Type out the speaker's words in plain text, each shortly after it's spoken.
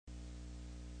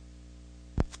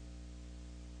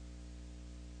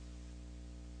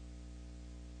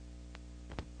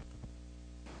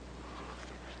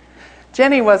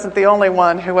Jenny wasn't the only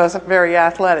one who wasn't very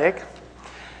athletic.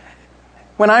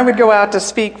 When I would go out to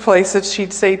speak places,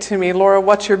 she'd say to me, "Laura,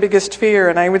 what's your biggest fear?"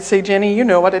 And I would say, "Jenny, you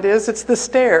know what it is. It's the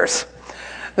stairs.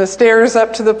 The stairs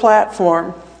up to the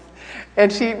platform."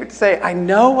 And she would say, "I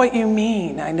know what you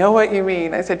mean. I know what you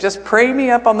mean." I said, "Just pray me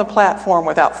up on the platform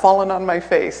without falling on my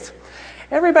face."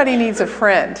 Everybody needs a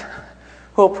friend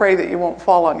who will pray that you won't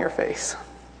fall on your face,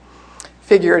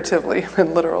 figuratively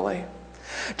and literally.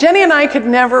 Jenny and I could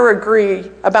never agree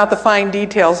about the fine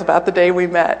details about the day we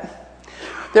met.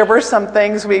 There were some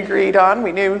things we agreed on.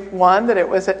 We knew, one, that it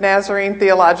was at Nazarene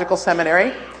Theological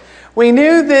Seminary. We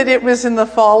knew that it was in the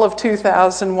fall of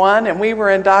 2001, and we were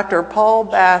in Dr. Paul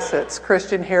Bassett's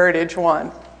Christian Heritage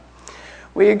 1.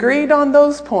 We agreed on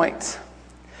those points.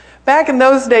 Back in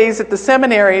those days at the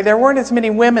seminary, there weren't as many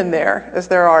women there as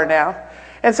there are now.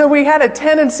 And so we had a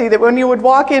tendency that when you would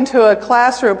walk into a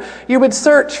classroom, you would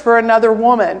search for another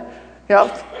woman.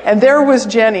 And there was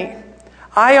Jenny.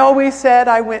 I always said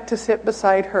I went to sit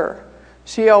beside her.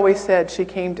 She always said she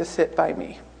came to sit by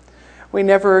me. We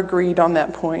never agreed on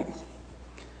that point.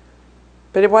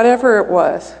 But whatever it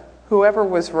was, whoever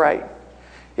was right,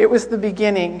 it was the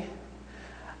beginning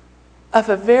of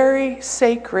a very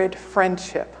sacred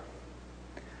friendship.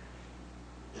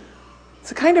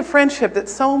 It's a kind of friendship that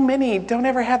so many don't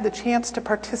ever have the chance to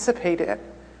participate in.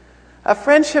 A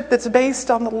friendship that's based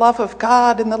on the love of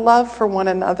God and the love for one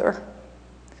another.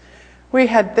 We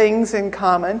had things in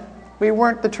common. We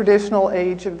weren't the traditional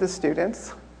age of the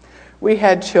students. We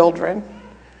had children.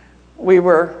 We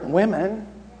were women.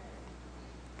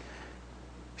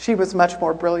 She was much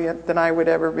more brilliant than I would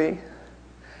ever be.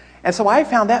 And so I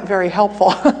found that very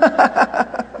helpful.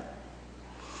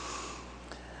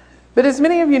 But as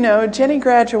many of you know, Jenny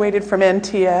graduated from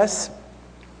NTS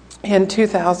in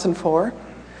 2004.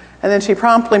 And then she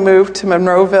promptly moved to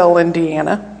Monroeville,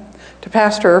 Indiana, to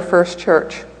pastor her first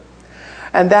church.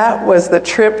 And that was the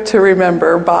trip to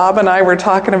remember. Bob and I were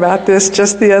talking about this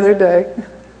just the other day.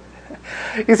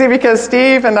 You see, because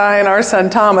Steve and I and our son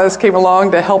Thomas came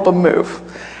along to help him move.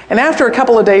 And after a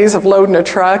couple of days of loading a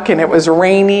truck, and it was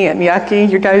rainy and yucky,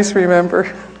 you guys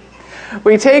remember,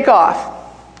 we take off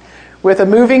with a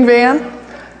moving van,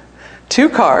 2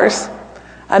 cars,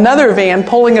 another van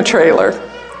pulling a trailer,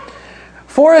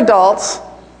 4 adults,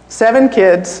 7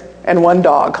 kids, and 1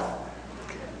 dog.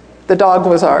 The dog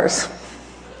was ours.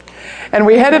 And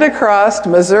we headed across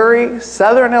Missouri,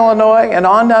 southern Illinois, and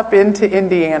on up into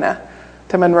Indiana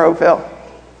to Monroeville.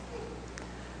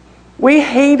 We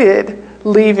hated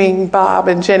leaving Bob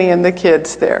and Jenny and the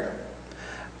kids there.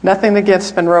 Nothing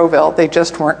against Monroeville. They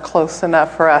just weren't close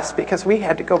enough for us because we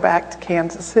had to go back to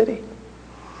Kansas City.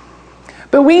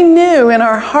 But we knew in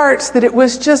our hearts that it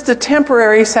was just a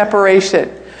temporary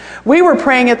separation. We were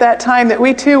praying at that time that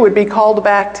we too would be called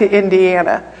back to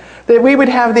Indiana, that we would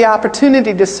have the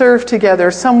opportunity to serve together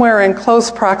somewhere in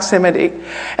close proximity.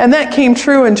 And that came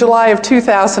true in July of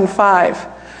 2005.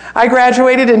 I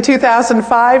graduated in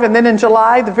 2005, and then in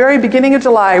July, the very beginning of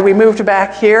July, we moved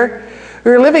back here.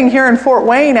 We were living here in Fort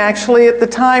Wayne, actually, at the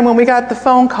time when we got the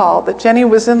phone call that Jenny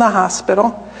was in the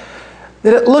hospital,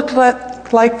 that it looked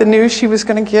like the news she was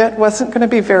going to get wasn't going to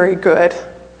be very good.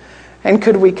 And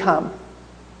could we come?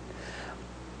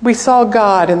 We saw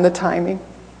God in the timing.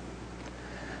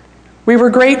 We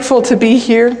were grateful to be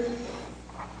here.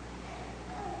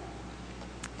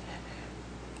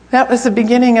 That was the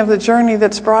beginning of the journey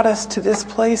that's brought us to this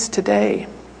place today.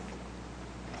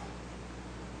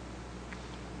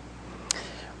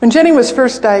 When Jenny was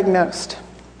first diagnosed,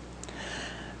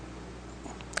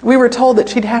 we were told that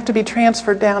she'd have to be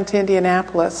transferred down to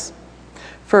Indianapolis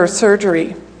for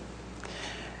surgery.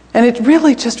 And it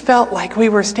really just felt like we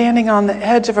were standing on the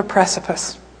edge of a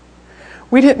precipice.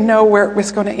 We didn't know where it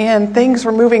was going to end. Things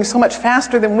were moving so much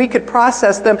faster than we could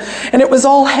process them, and it was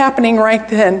all happening right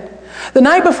then. The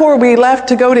night before we left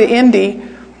to go to Indy,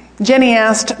 Jenny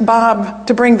asked Bob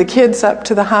to bring the kids up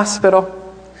to the hospital.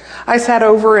 I sat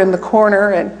over in the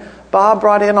corner, and Bob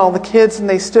brought in all the kids, and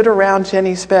they stood around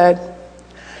Jenny's bed.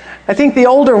 I think the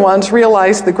older ones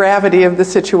realized the gravity of the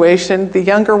situation. The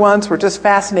younger ones were just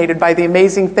fascinated by the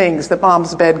amazing things that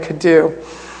Mom's bed could do.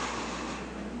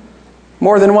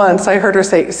 More than once, I heard her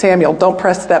say, "Samuel, don't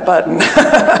press that button."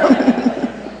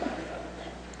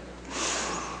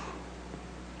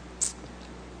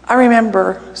 I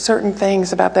remember certain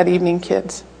things about that evening,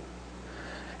 kids.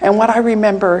 And what I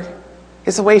remember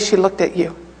is the way she looked at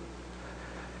you.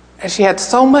 And she had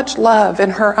so much love in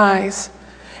her eyes.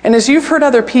 And as you've heard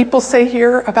other people say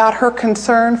here about her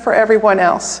concern for everyone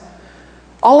else,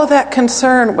 all of that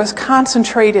concern was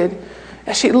concentrated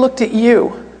as she looked at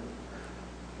you.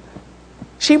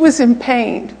 She was in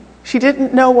pain. She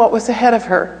didn't know what was ahead of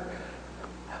her,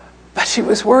 but she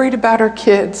was worried about her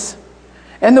kids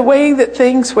and the way that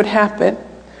things would happen.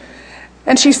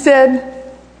 And she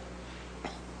said,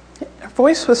 her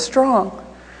voice was strong.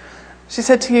 She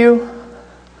said to you,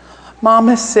 Mom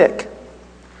is sick.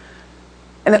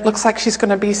 And it looks like she's going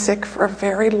to be sick for a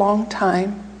very long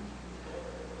time.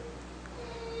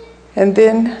 And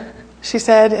then she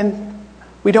said, and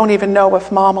we don't even know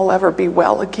if Mom will ever be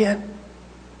well again.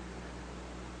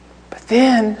 But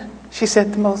then she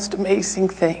said the most amazing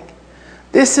thing.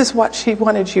 This is what she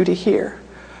wanted you to hear.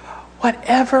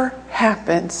 Whatever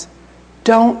happens,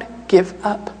 don't give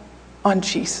up on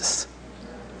Jesus.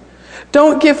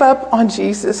 Don't give up on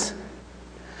Jesus.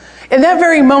 In that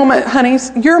very moment,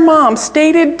 honeys, your mom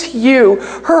stated to you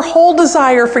her whole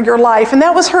desire for your life. And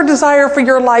that was her desire for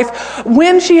your life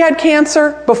when she had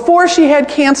cancer, before she had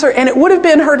cancer, and it would have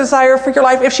been her desire for your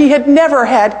life if she had never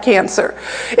had cancer.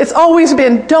 It's always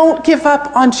been, don't give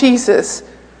up on Jesus.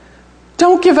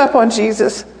 Don't give up on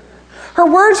Jesus. Her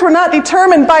words were not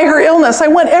determined by her illness. I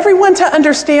want everyone to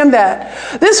understand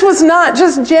that. This was not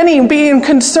just Jenny being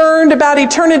concerned about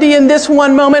eternity in this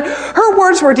one moment. Her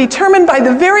words were determined by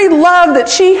the very love that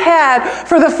she had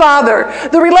for the Father,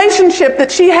 the relationship that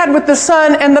she had with the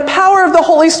Son, and the power of the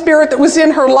Holy Spirit that was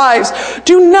in her lives.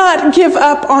 Do not give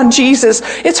up on Jesus.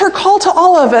 It's her call to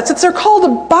all of us. It's her call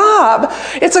to Bob.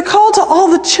 It's a call to all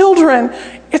the children.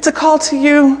 It's a call to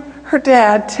you, her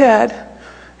dad, Ted.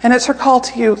 And it's her call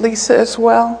to you, Lisa, as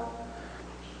well.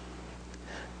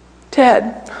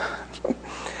 Ted.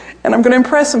 And I'm going to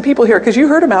impress some people here because you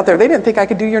heard them out there. They didn't think I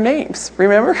could do your names,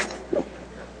 remember?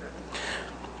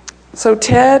 So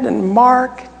Ted and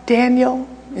Mark, Daniel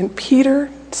and Peter,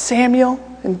 Samuel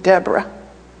and Deborah.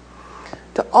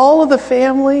 To all of the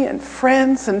family and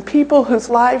friends and people whose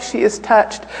lives she has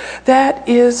touched, that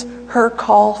is her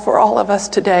call for all of us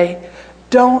today.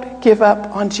 Don't give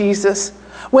up on Jesus.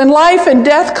 When life and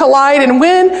death collide and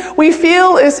when we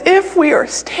feel as if we are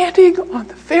standing on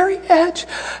the very edge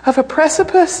of a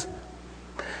precipice,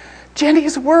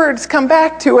 Jenny's words come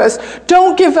back to us.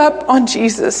 Don't give up on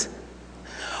Jesus.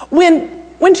 When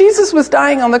Jesus was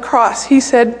dying on the cross, he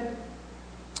said,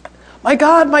 my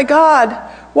God,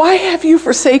 why have you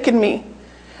forsaken me?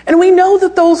 And we know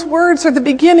that those words are the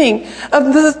beginning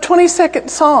of the 22nd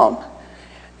Psalm.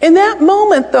 In that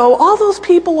moment, though, all those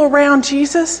people around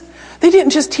Jesus, they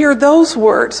didn't just hear those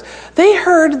words. They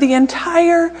heard the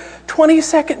entire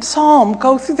 22nd Psalm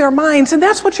go through their minds. And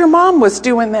that's what your mom was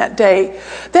doing that day.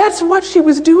 That's what she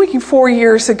was doing 4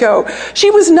 years ago. She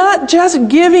was not just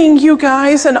giving you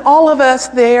guys and all of us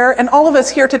there and all of us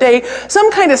here today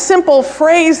some kind of simple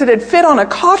phrase that had fit on a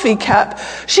coffee cup.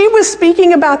 She was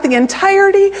speaking about the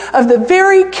entirety of the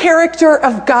very character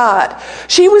of God.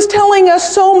 She was telling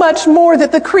us so much more,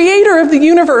 that the creator of the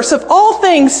universe, of all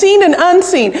things seen and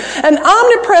unseen, an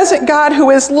omnipresent God who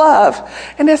is love,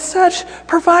 and as such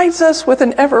provides us with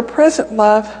an ever-present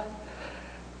love,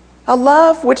 a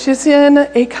love which is in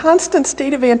a constant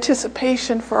state of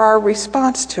anticipation for our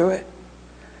response to it.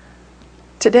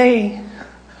 Today,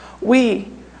 we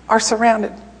are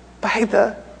surrounded by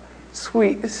the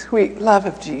sweet, sweet love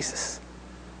of Jesus.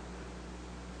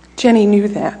 Jenny knew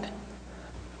that.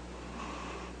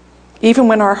 Even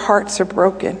when our hearts are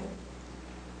broken,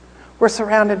 we're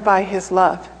surrounded by his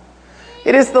love.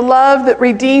 It is the love that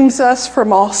redeems us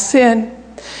from all sin.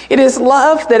 It is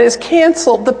love that has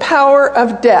canceled the power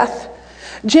of death.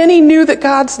 Jenny knew that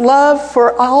God's love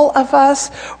for all of us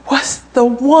was the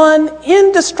one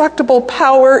indestructible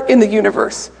power in the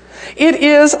universe. It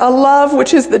is a love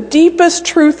which is the deepest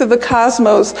truth of the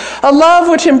cosmos, a love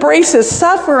which embraces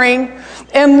suffering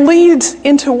and leads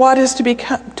into what is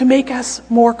to make us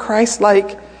more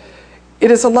Christ-like. It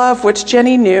is a love which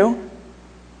Jenny knew,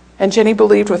 and Jenny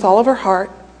believed with all of her heart,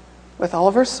 with all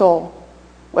of her soul,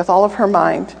 with all of her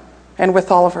mind, and with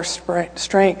all of her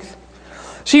strength.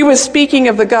 She was speaking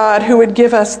of the God who would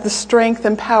give us the strength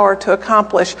and power to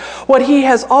accomplish what he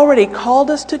has already called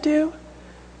us to do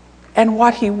and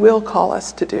what he will call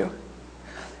us to do.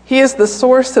 He is the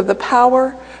source of the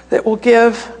power that will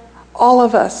give all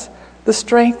of us the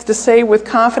strength to say with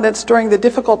confidence during the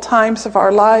difficult times of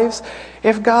our lives,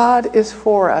 if God is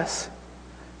for us,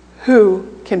 who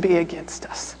can be against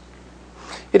us?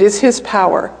 It is his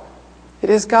power. It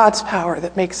is God's power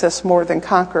that makes us more than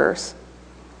conquerors.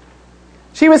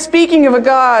 She was speaking of a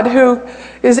God who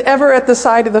is ever at the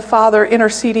side of the Father,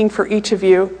 interceding for each of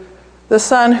you. The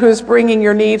Son who is bringing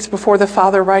your needs before the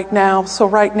Father right now. So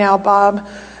right now, Bob,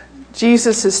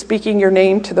 Jesus is speaking your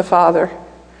name to the Father.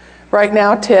 Right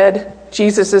now, Ted,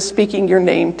 Jesus is speaking your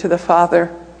name to the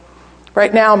Father.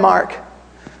 Right now, Mark,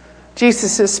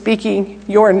 Jesus is speaking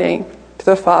your name to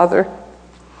the Father.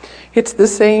 It's the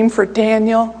same for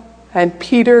Daniel and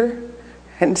Peter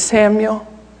and Samuel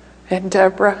and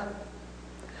Deborah.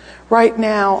 Right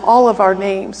now, all of our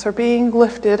names are being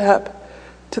lifted up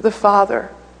to the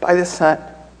Father by the Son.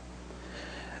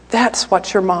 That's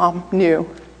what your mom knew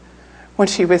when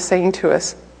she was saying to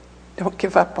us, don't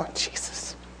give up on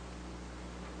Jesus.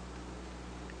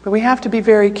 But we have to be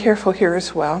very careful here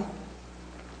as well.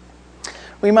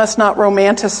 We must not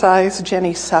romanticize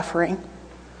Jenny's suffering,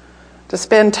 to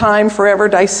spend time forever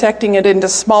dissecting it into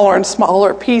smaller and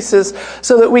smaller pieces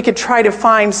so that we could try to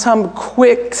find some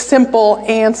quick, simple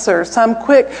answer, some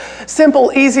quick,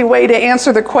 simple, easy way to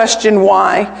answer the question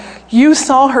why. You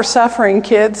saw her suffering,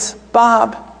 kids.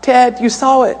 Bob, Ted, you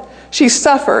saw it. She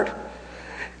suffered.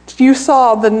 You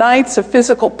saw the nights of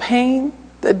physical pain,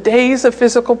 the days of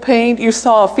physical pain. You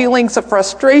saw feelings of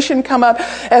frustration come up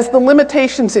as the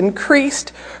limitations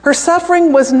increased. Her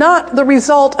suffering was not the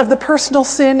result of the personal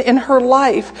sin in her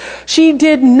life. She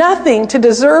did nothing to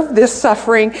deserve this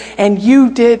suffering, and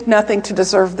you did nothing to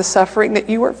deserve the suffering that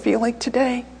you are feeling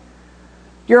today.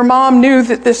 Your mom knew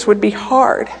that this would be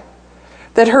hard,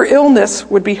 that her illness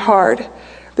would be hard,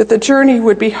 that the journey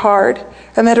would be hard,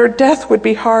 and that her death would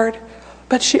be hard.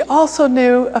 But she also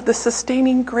knew of the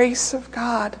sustaining grace of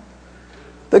God,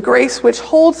 the grace which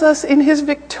holds us in his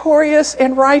victorious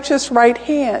and righteous right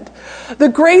hand, the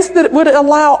grace that would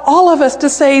allow all of us to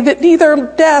say that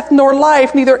neither death nor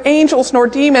life, neither angels nor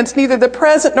demons, neither the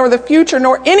present nor the future,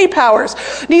 nor any powers,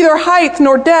 neither height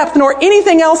nor depth, nor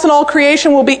anything else in all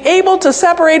creation will be able to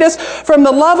separate us from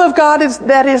the love of God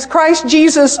that is Christ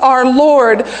Jesus our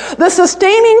Lord. The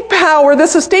sustaining power, the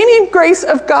sustaining grace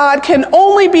of God can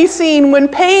only be seen when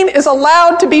pain is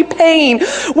allowed to be pain,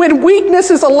 when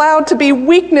weakness is allowed to be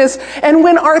weakness, and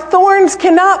when our thorns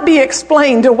cannot be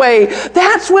explained away.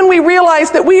 That's when we realize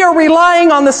that we are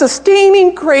relying on the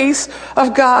sustaining grace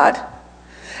of God.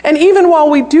 And even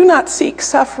while we do not seek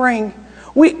suffering,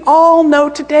 we all know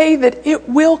today that it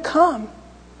will come.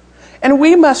 And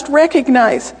we must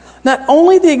recognize not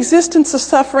only the existence of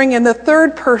suffering in the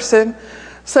third person,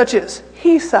 such as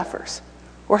he suffers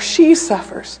or she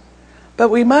suffers, but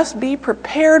we must be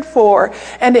prepared for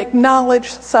and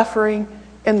acknowledge suffering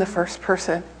in the first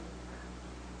person.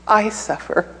 I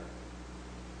suffer.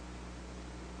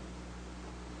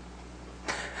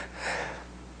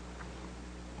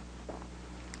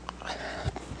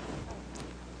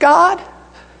 God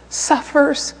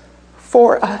suffers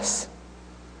for us.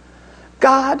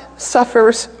 God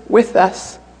suffers with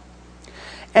us.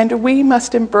 And we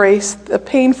must embrace the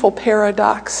painful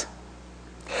paradox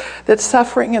that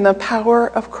suffering and the power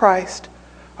of Christ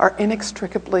are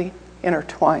inextricably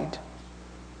intertwined.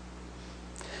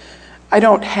 I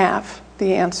don't have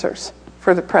the answers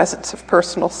for the presence of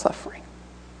personal suffering.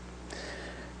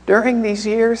 During these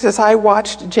years, as I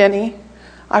watched Jenny,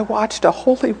 I watched a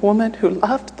holy woman who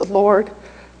loved the Lord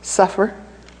suffer.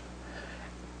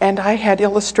 And I had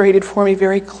illustrated for me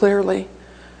very clearly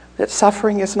that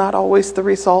suffering is not always the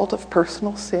result of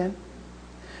personal sin,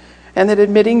 and that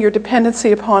admitting your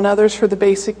dependency upon others for the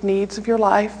basic needs of your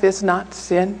life is not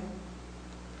sin.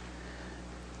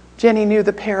 Jenny knew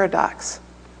the paradox.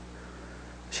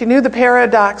 She knew the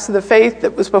paradox of the faith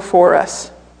that was before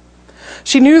us.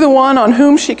 She knew the one on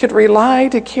whom she could rely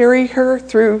to carry her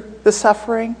through the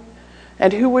suffering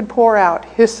and who would pour out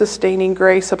his sustaining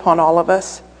grace upon all of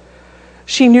us.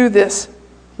 She knew this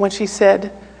when she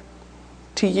said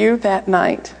to you that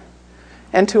night,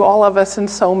 and to all of us in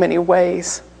so many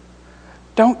ways,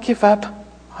 don't give up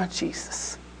on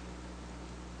Jesus.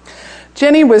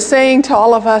 Jenny was saying to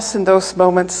all of us in those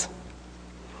moments,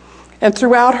 and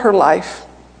throughout her life,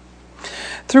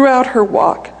 throughout her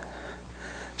walk,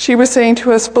 she was saying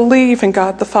to us, believe in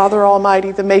God the Father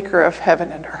Almighty, the maker of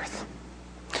heaven and earth.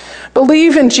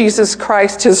 Believe in Jesus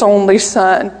Christ, his only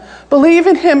Son. Believe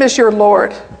in him as your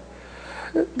Lord.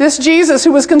 This Jesus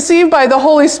who was conceived by the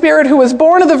Holy Spirit, who was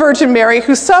born of the Virgin Mary,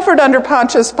 who suffered under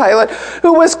Pontius Pilate,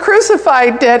 who was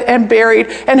crucified, dead, and buried,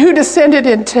 and who descended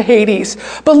into Hades.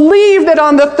 Believe that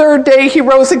on the third day he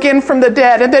rose again from the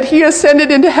dead, and that he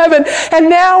ascended into heaven, and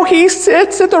now he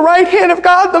sits at the right hand of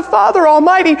God the Father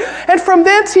Almighty, and from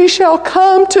thence he shall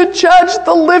come to judge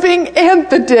the living and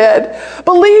the dead.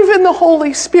 Believe in the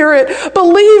Holy Spirit.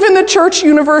 Believe in the Church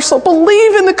Universal.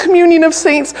 Believe in the communion of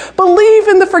saints. Believe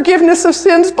in the forgiveness of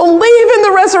sins. Believe in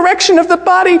the resurrection of the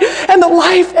body and the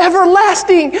life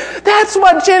everlasting. That's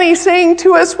what Jenny's saying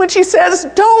to us when she says,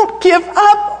 don't give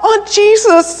up on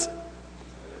Jesus.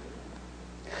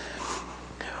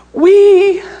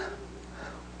 We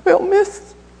will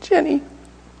miss Jenny.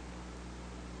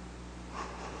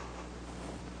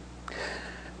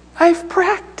 I've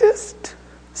practiced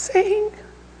saying,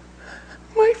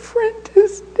 my friend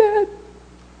is dead.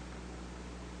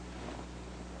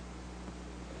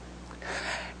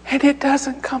 And it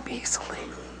doesn't come easily.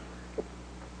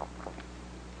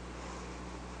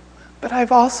 But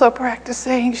I've also practiced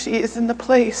saying she is in the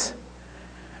place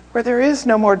where there is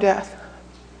no more death,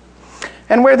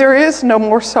 and where there is no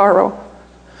more sorrow,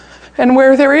 and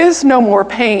where there is no more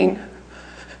pain,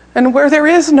 and where there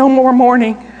is no more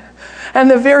mourning. And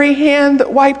the very hand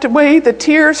that wiped away the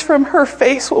tears from her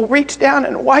face will reach down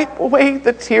and wipe away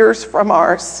the tears from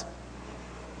ours.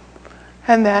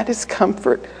 And that is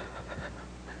comfort.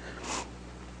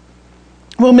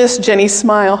 We'll miss Jenny's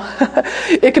smile.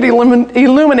 It could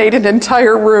illuminate an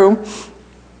entire room.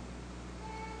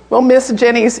 We'll miss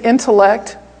Jenny's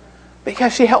intellect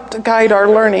because she helped to guide our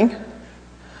learning.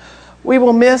 We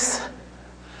will miss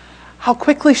how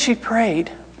quickly she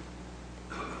prayed.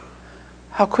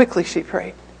 How quickly she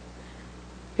prayed.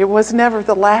 It was never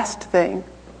the last thing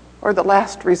or the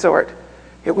last resort.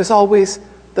 It was always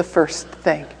the first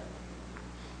thing.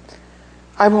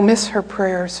 I will miss her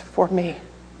prayers for me.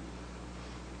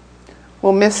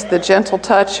 We'll miss the gentle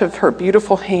touch of her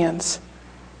beautiful hands.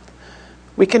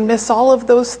 We can miss all of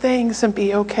those things and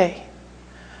be okay.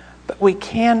 But we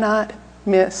cannot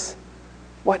miss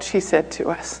what she said to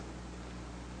us.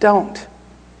 Don't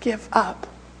give up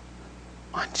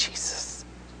on Jesus.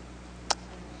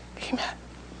 Amen.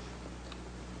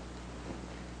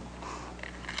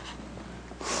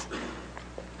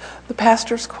 The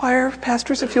pastor's choir.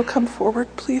 Pastors, if you'll come forward,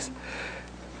 please.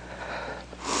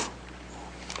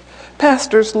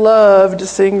 Pastors love to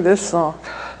sing this song.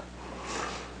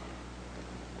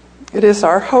 It is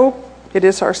our hope, it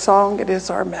is our song, it is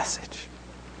our message.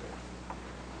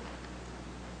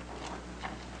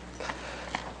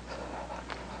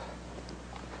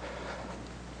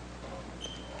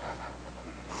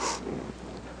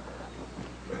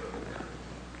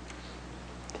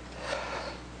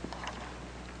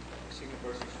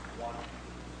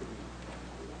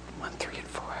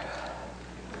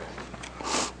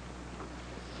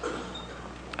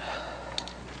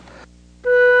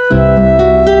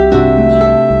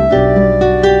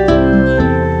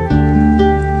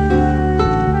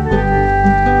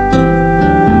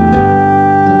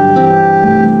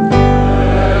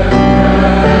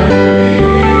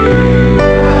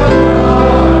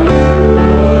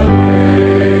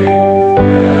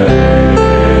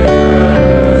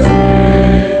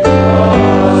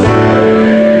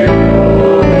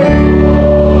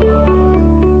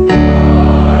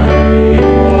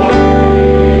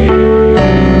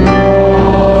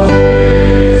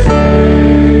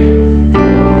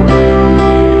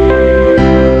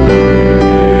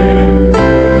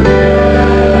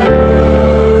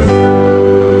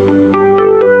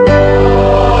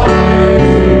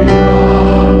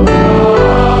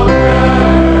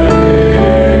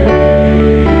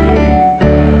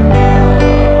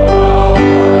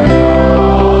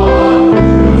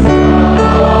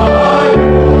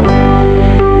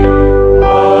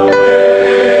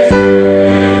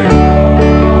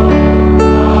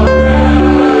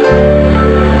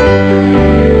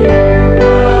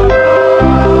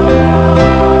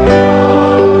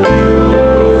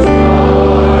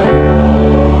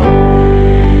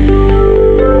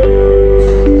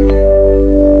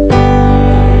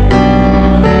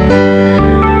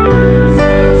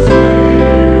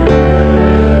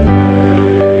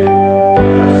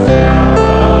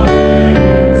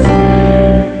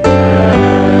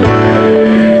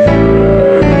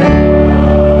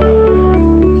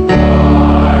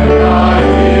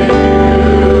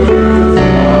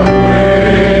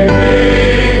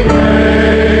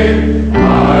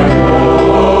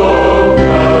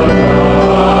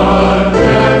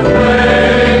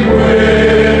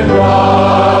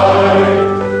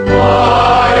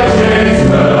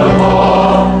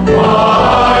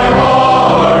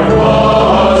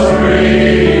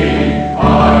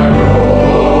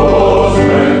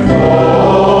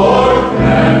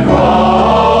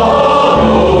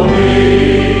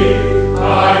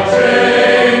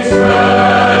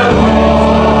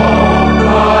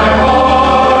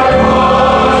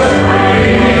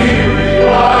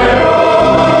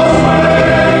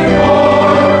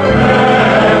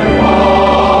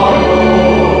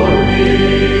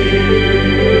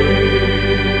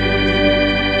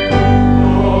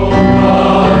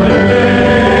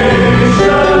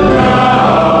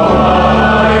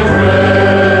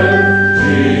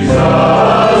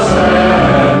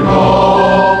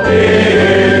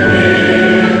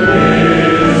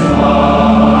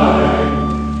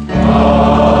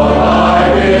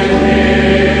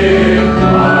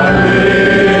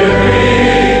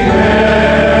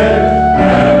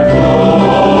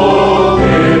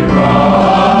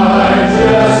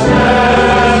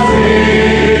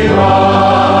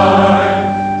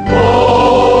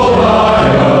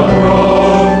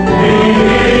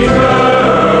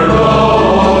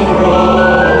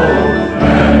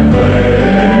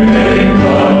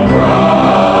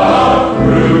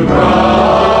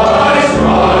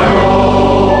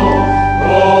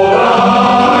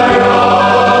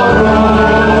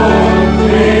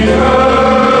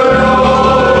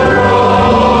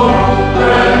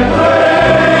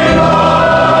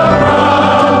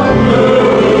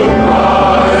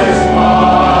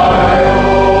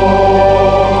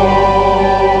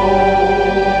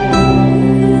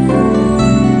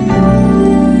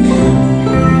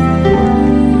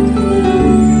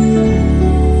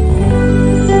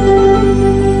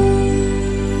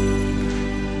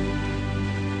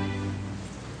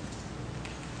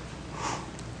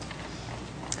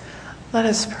 Let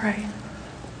us pray.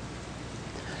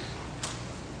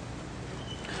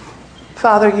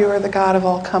 Father, you are the God of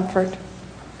all comfort.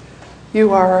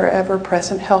 You are our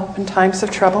ever-present help in times of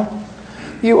trouble.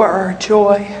 You are our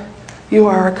joy. You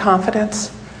are our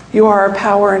confidence. You are our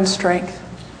power and strength.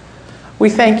 We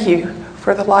thank you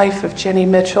for the life of Jenny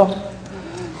Mitchell.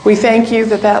 We thank you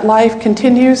that that life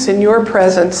continues in your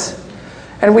presence.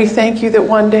 And we thank you that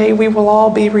one day we will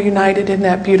all be reunited in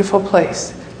that beautiful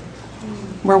place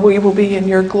where we will be in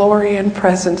your glory and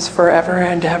presence forever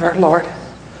and ever, Lord.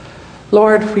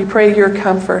 Lord, we pray your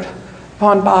comfort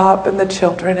upon Bob and the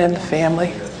children and the family.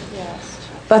 Yes.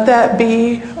 Let that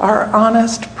be our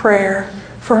honest prayer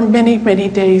for many, many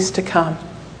days to come.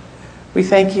 We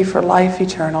thank you for life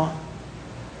eternal.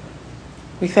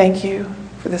 We thank you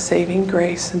for the saving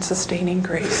grace and sustaining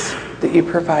grace that you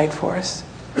provide for us.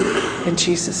 In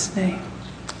Jesus' name,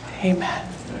 amen.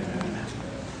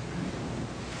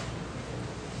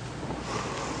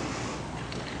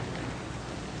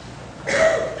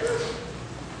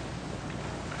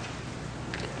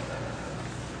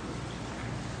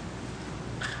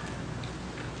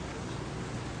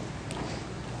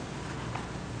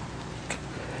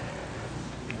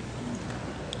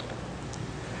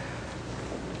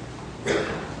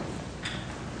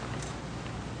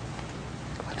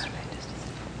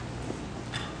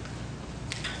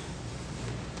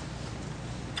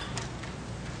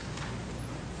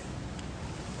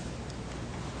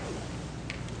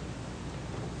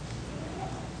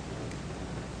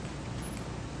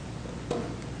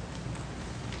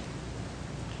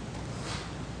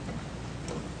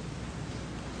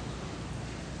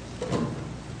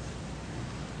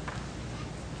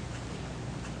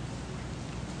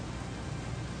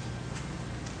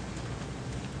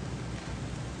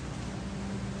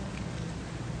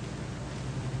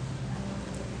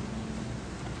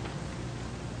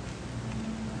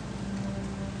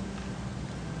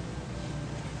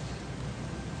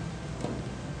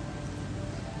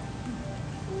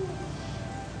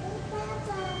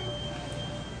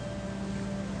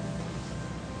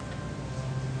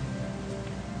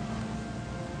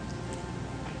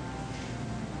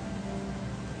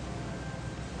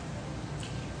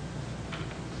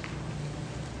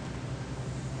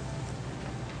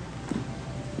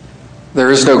 There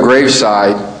is no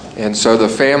graveside, and so the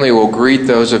family will greet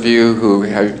those of you who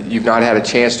you've not had a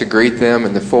chance to greet them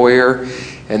in the foyer,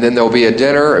 and then there'll be a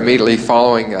dinner immediately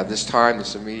following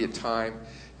this immediate time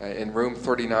in room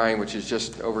 39, which is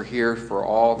just over here for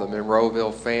all the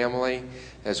Monroeville family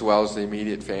as well as the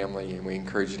immediate family, and we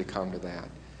encourage you to come to that.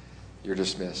 You're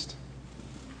dismissed.